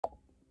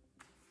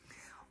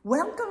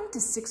Welcome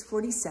to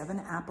 647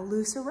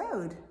 Appaloosa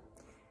Road.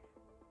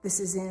 This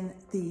is in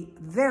the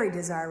very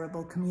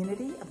desirable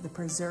community of the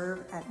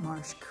Preserve at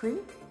Marsh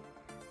Creek,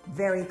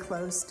 very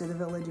close to the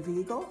village of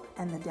Eagle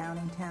and the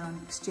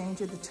Downingtown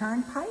exchange of the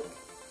Turnpike.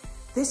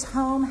 This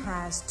home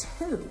has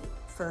 2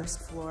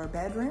 first-floor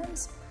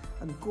bedrooms,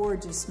 a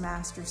gorgeous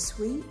master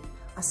suite,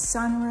 a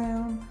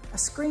sunroom, a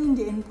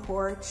screened-in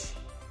porch,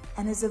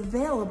 and is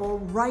available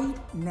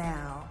right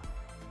now.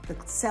 The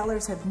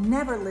sellers have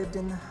never lived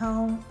in the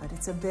home, but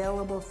it's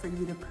available for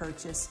you to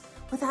purchase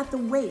without the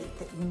wait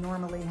that you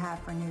normally have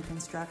for new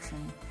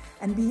construction.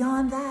 And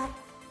beyond that,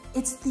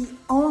 it's the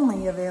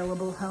only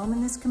available home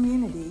in this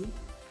community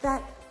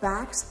that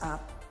backs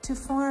up to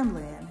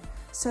farmland,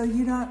 so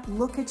you don't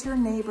look at your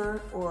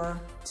neighbor or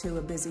to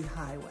a busy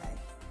highway.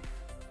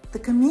 The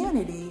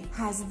community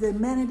has the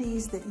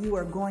amenities that you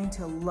are going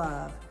to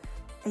love.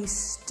 A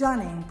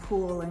stunning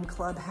pool and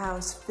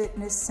clubhouse,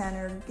 fitness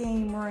center,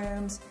 game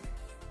rooms,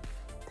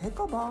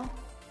 pickleball.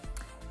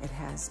 It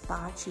has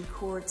bocce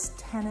courts,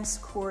 tennis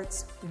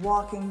courts,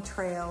 walking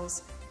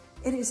trails.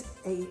 It is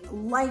a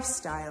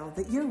lifestyle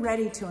that you're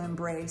ready to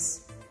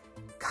embrace.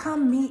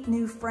 Come meet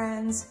new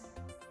friends,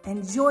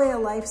 enjoy a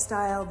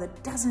lifestyle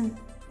that doesn't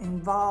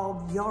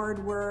involve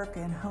yard work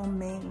and home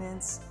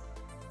maintenance.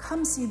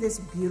 Come see this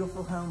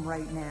beautiful home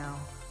right now.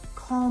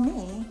 Call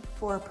me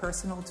for a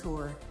personal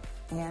tour.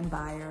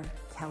 Byer,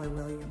 Keller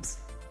Williams.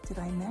 Did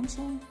I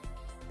mention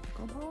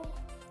pickleball?